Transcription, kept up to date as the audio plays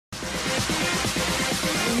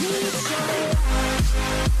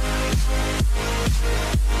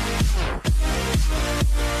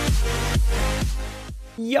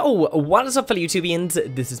Yo, what is up fellow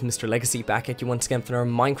YouTubians, this is Mr. Legacy back at you once again for another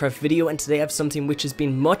Minecraft video, and today I have something which has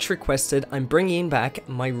been much requested. I'm bringing back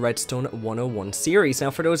my Redstone 101 series. Now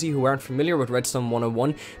for those of you who aren't familiar with Redstone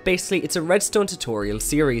 101, basically it's a Redstone tutorial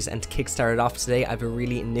series, and to kickstart it off today I have a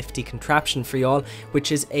really nifty contraption for y'all,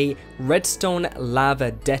 which is a Redstone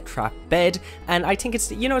lava death trap bed, and I think it's,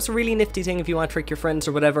 you know, it's a really nifty thing if you want to trick your friends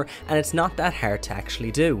or whatever, and it's not that hard to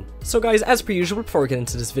actually do. So guys, as per usual, before we get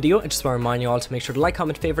into this video, I just want to remind you all to make sure to like,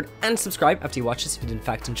 comment, favorite and subscribe after you watch this if you did in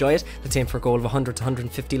fact enjoy it. Let's aim for a goal of 100 to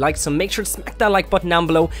 150 likes, so make sure to smack that like button down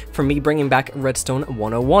below for me bringing back Redstone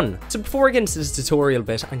 101. So before we get into this tutorial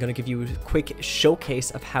bit, I'm going to give you a quick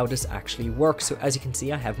showcase of how this actually works. So as you can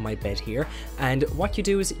see, I have my bed here, and what you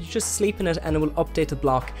do is you just sleep in it and it will update the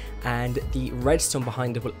block, and the redstone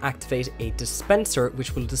behind it will activate a dispenser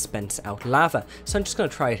which will dispense out lava. So I'm just going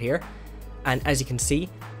to try it here, and as you can see,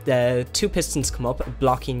 the two pistons come up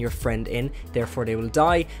blocking your friend in, therefore they will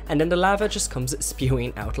die, and then the lava just comes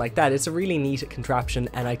spewing out like that. It's a really neat contraption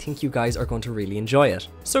and I think you guys are going to really enjoy it.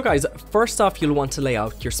 So guys, first off you'll want to lay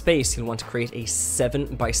out your space. You'll want to create a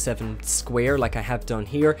 7x7 square like I have done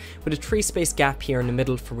here, with a 3 space gap here in the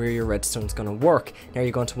middle for where your redstone is going to work. Now you're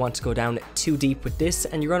going to want to go down 2 deep with this,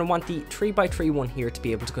 and you're going to want the 3x3 one here to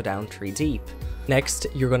be able to go down 3 deep. Next,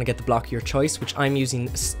 you're going to get the block of your choice, which I'm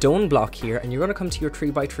using stone block here, and you're going to come to your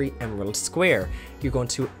 3x3 emerald square. You're going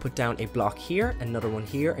to put down a block here, another one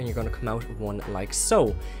here, and you're going to come out one like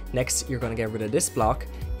so. Next, you're going to get rid of this block.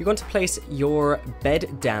 You're going to place your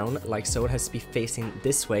bed down like so. It has to be facing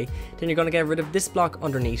this way. Then you're going to get rid of this block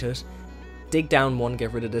underneath it. Dig down one,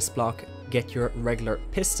 get rid of this block, get your regular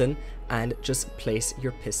piston, and just place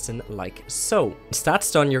your piston like so. Once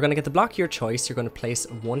that's done, you're going to get the block of your choice. You're going to place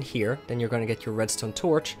one here, then you're going to get your redstone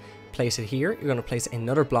torch, place it here. You're going to place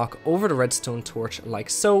another block over the redstone torch like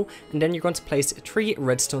so, and then you're going to place 3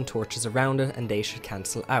 redstone torches around it, and they should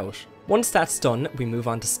cancel out. Once that's done, we move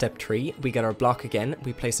on to step 3. We get our block again,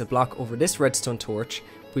 we place a block over this redstone torch,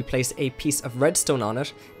 we place a piece of redstone on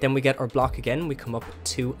it, then we get our block again, we come up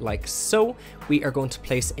 2 like so. We are going to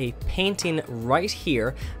place a painting right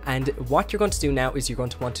here, and what you're going to do now is you're going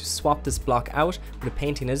to want to swap this block out. Where the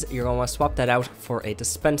painting is, you're going to want to swap that out for a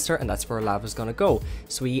dispenser, and that's where lava is going to go.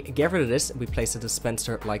 So we get rid of this, we place a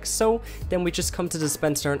dispenser like so, then we just come to the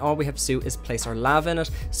dispenser and all we have to do is place our lava in it.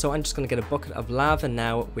 So I'm just going to get a bucket of lava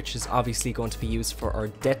now, which is obviously going to be used for our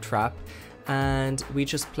death trap, and we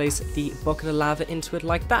just place the bucket of lava into it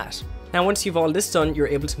like that. Now once you've all this done, you're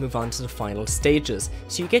able to move on to the final stages.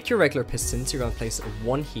 So you get your regular pistons, you're going to place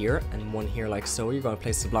one here and one here like so. You're going to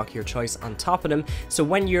place the block of your choice on top of them, so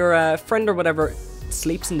when your friend or whatever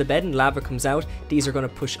sleeps in the bed and lava comes out, these are going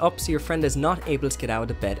to push up so your friend is not able to get out of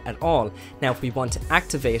the bed at all. Now if we want to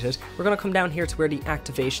activate it, we're going to come down here to where the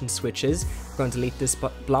activation switch is. We're going to delete this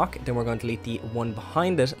block, then we're going to delete the one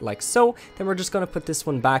behind it like so, then we're just going to put this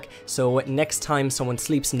one back, so next time someone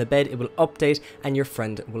sleeps in the bed it will update and your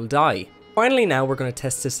friend will die. Finally now we're going to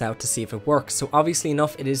test this out to see if it works. So obviously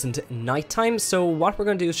enough it isn't nighttime, so what we're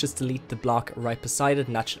going to do is just delete the block right beside it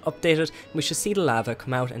and that should update it. We should see the lava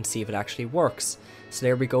come out and see if it actually works. So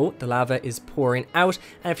there we go, the lava is pouring out,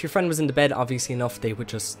 and if your friend was in the bed, obviously enough they would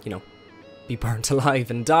just, you know, be burnt alive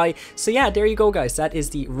and die. So yeah, there you go guys, that is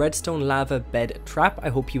the redstone lava bed trap. I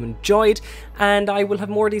hope you enjoyed, and I will have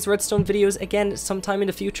more of these redstone videos again sometime in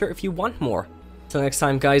the future if you want more. Till next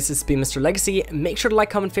time guys, this has been Mr. Legacy. Make sure to like,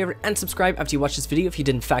 comment, favorite and subscribe after you watch this video if you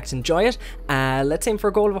did in fact enjoy it. Let's aim for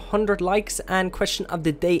a goal of 100 likes, and question of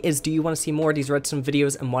the day is, do you want to see more of these redstone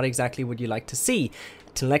videos and what exactly would you like to see?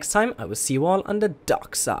 Till next time, I will see you all on the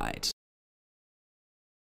dark side.